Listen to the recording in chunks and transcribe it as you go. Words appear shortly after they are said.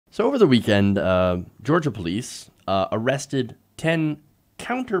So over the weekend, Georgia police arrested 10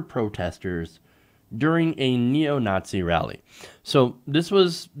 counter-protesters during a neo-Nazi rally. So this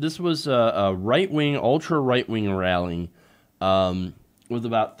was a right-wing, ultra-right-wing rally with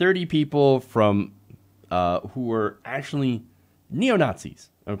about 30 people from who were actually neo-Nazis.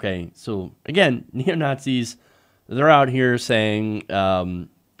 Okay, so again, neo-Nazis, they're out here saying,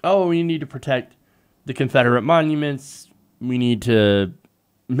 oh, we need to protect the Confederate monuments. We need to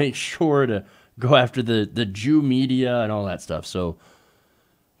make sure to go after the Jew media and all that stuff. So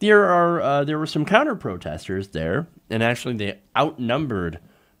there were some counter protesters there, and actually they outnumbered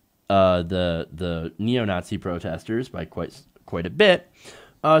the neo-Nazi protesters by quite a bit.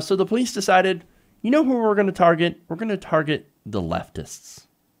 So the police decided, you know who we're going to target? We're going to target the leftists.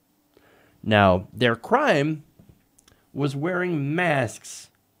 Now, their crime was wearing masks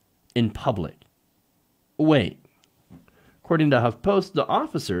in public. Wait. According to HuffPost, the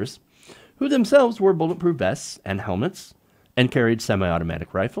officers, who themselves wore bulletproof vests and helmets and carried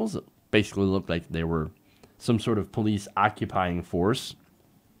semi-automatic rifles, it basically looked like they were some sort of police occupying force,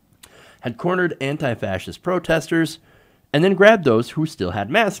 had cornered anti-fascist protesters and then grabbed those who still had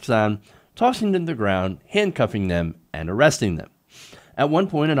masks on, tossing them to the ground, handcuffing them, and arresting them. At one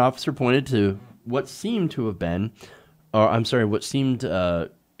point, an officer pointed to what seemed to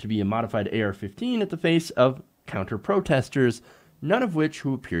be a modified AR-15 at the face of counter-protesters, none of which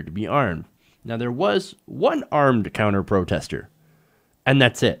who appeared to be armed. Now, there was one armed counter-protester, and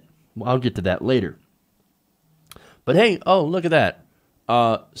that's it. Well, I'll get to that later. But hey, oh, look at that.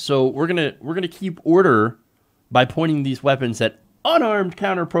 So we're gonna keep order by pointing these weapons at unarmed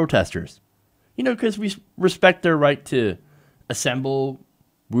counter-protesters. You know, because we respect their right to assemble,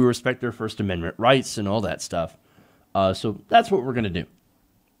 we respect their First Amendment rights and all that stuff. So that's what we're gonna do.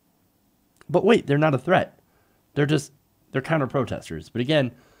 But wait, they're not a threat. They're counter-protesters. But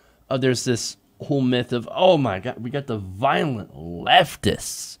again, there's this whole myth of, oh my God, we got the violent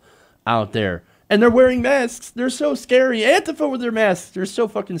leftists out there. And they're wearing masks. They're so scary. Antifa with their masks. They're so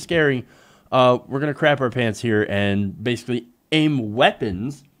fucking scary. We're going to crap our pants here and basically aim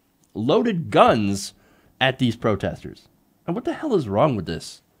weapons, loaded guns, at these protesters. And what the hell is wrong with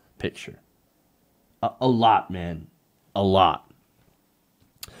this picture? A lot, man. A lot.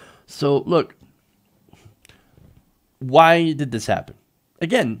 So, look. Why did this happen?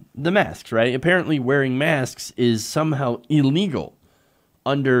 Again, the masks, right? Apparently wearing masks is somehow illegal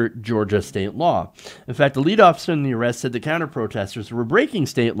under Georgia state law. In fact, the lead officer in the arrest said the counter-protesters were breaking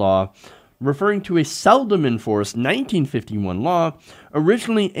state law, referring to a seldom enforced 1951 law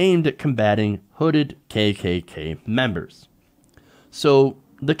originally aimed at combating hooded KKK members. So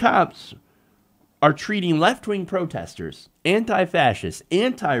the cops are treating left-wing protesters, anti-fascists,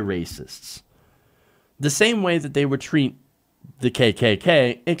 anti-racists, the same way that they would treat the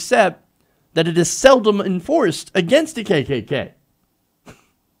KKK, except that it is seldom enforced against the KKK.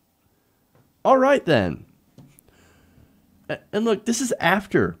 All right, then. And look, this is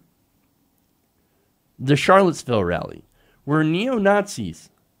after the Charlottesville rally, where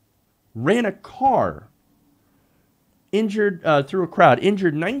neo-Nazis ran a car, through a crowd,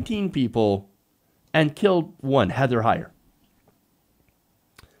 injured 19 people, and killed one, Heather Heyer.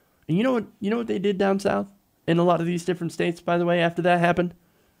 And you know what they did down south in a lot of these different states, by the way, after that happened?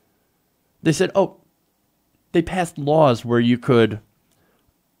 They said, oh, they passed laws where you could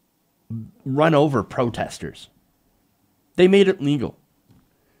run over protesters. They made it legal.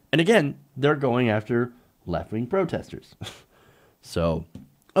 And again, they're going after left-wing protesters. So,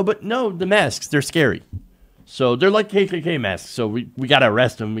 oh, but no, the masks, they're scary. So they're like KKK masks, so we got to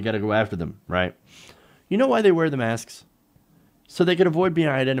arrest them, we got to go after them, right? You know why they wear the masks? So they could avoid being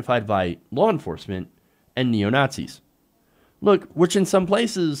identified by law enforcement and neo-Nazis. Look, which in some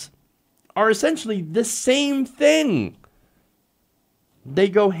places are essentially the same thing. They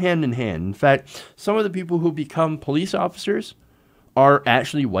go hand in hand. In fact, some of the people who become police officers are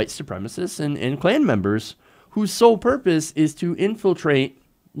actually white supremacists and Klan members whose sole purpose is to infiltrate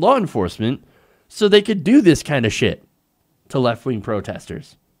law enforcement so they could do this kind of shit to left-wing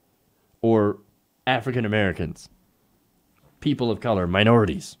protesters or African Americans, people of color,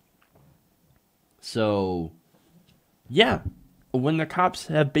 minorities. So, yeah, when the cops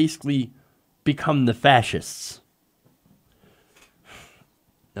have basically become the fascists.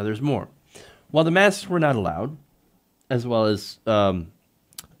 Now, there's more. While the masks were not allowed, as well as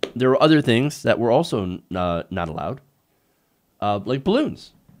there were other things that were also not allowed, like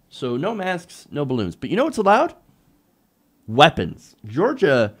balloons. So no masks, no balloons. But you know what's allowed? Weapons.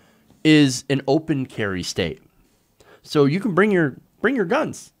 Georgia is an open carry state. So you can bring your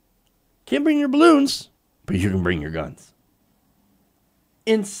guns. Can't bring your balloons, but you can bring your guns.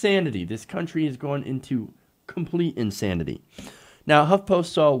 Insanity. This country is going into complete insanity. Now, HuffPost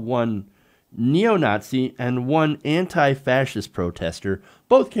saw one neo-Nazi and one anti-fascist protester,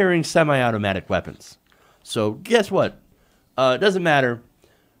 both carrying semi-automatic weapons. So guess what? It doesn't matter.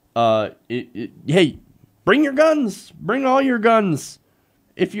 Hey, bring your guns. Bring all your guns.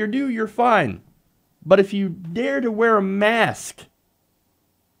 If you do, you're fine. But if you dare to wear a mask,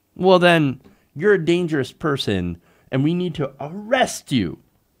 well then, you're a dangerous person, and we need to arrest you.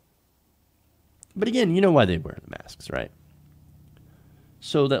 But again, you know why they wear the masks, right?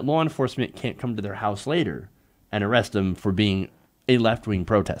 So that law enforcement can't come to their house later and arrest them for being a left-wing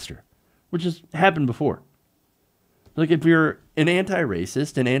protester, which has happened before. Like if you're an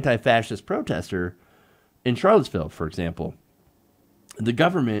anti-racist and anti-fascist protester in Charlottesville, for example, the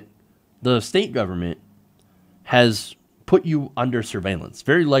government, the state government, has put you under surveillance,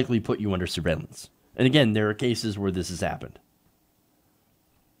 very likely put you under surveillance. And again, there are cases where this has happened.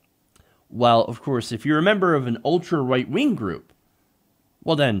 While, of course, if you're a member of an ultra-right-wing group,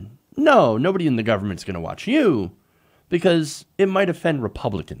 well then, no, nobody in the government's going to watch you because it might offend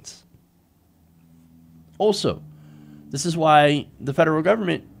Republicans. Also, this is why the federal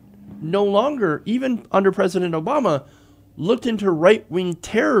government no longer, even under President Obama, looked into right-wing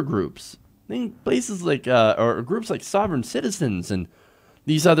terror groups. Places like, or groups like Sovereign Citizens and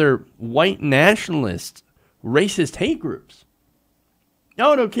these other white nationalist, racist hate groups.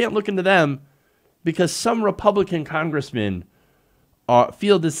 No, can't look into them because some Republican congressmen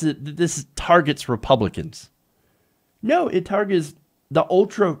feel this targets Republicans. No, it targets the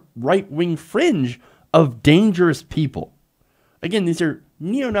ultra right-wing fringe of dangerous people. Again, these are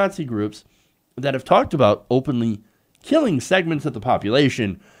neo-Nazi groups that have talked about openly killing segments of the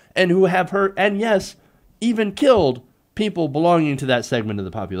population and who have hurt and, yes, even killed people belonging to that segment of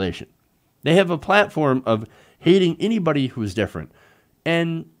the population. They have a platform of hating anybody who is different.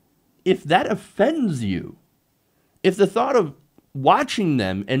 And if that offends you, if the thought of watching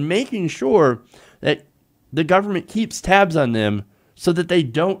them and making sure that the government keeps tabs on them so that they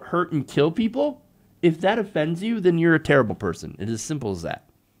don't hurt and kill people, if that offends you, then you're a terrible person. It is as simple as that.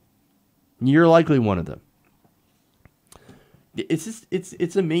 You're likely one of them.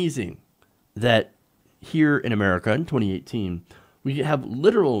 It's amazing that here in America in 2018, we have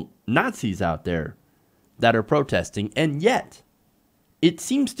literal Nazis out there that are protesting, and yet it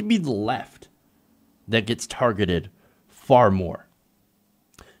seems to be the left that gets targeted far more.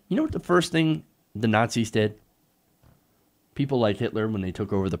 You know what the first thing the Nazis did? People like Hitler, when they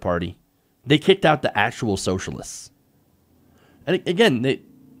took over the party, they kicked out the actual socialists. And again,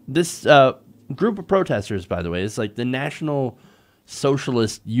 this group of protesters, by the way, is like the National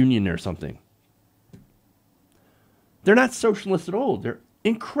Socialist Union or something. They're not socialists at all. They're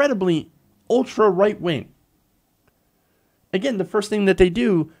incredibly ultra right-wing. Again, the first thing that they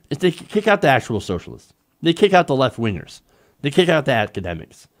do is they kick out the actual socialists. They kick out the left-wingers. They kick out the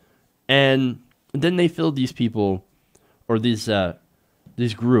academics. And then they fill these people, or these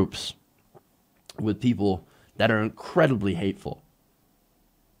groups, with people that are incredibly hateful.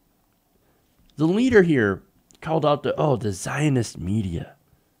 The leader here called out the Zionist media.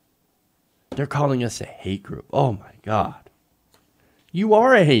 They're calling us a hate group. Oh my God. You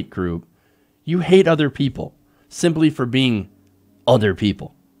are a hate group. You hate other people simply for being other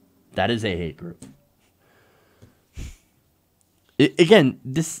people. That is a hate group. Again,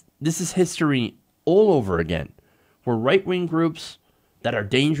 this is history all over again, where right-wing groups that are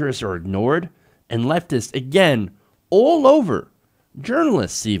dangerous are ignored, and leftists, again, all over,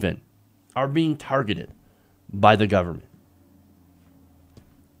 journalists even, are being targeted by the government.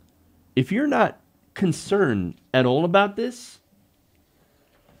 If you're not concerned at all about this,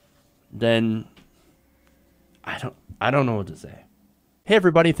 then I don't know what to say. Hey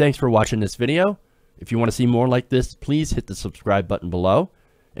everybody, thanks for watching this video. If you want to see more like this, please hit the subscribe button below.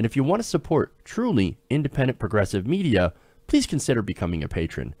 And if you want to support truly independent progressive media, please consider becoming a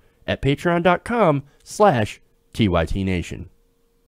patron at patreon.com/TYTNation.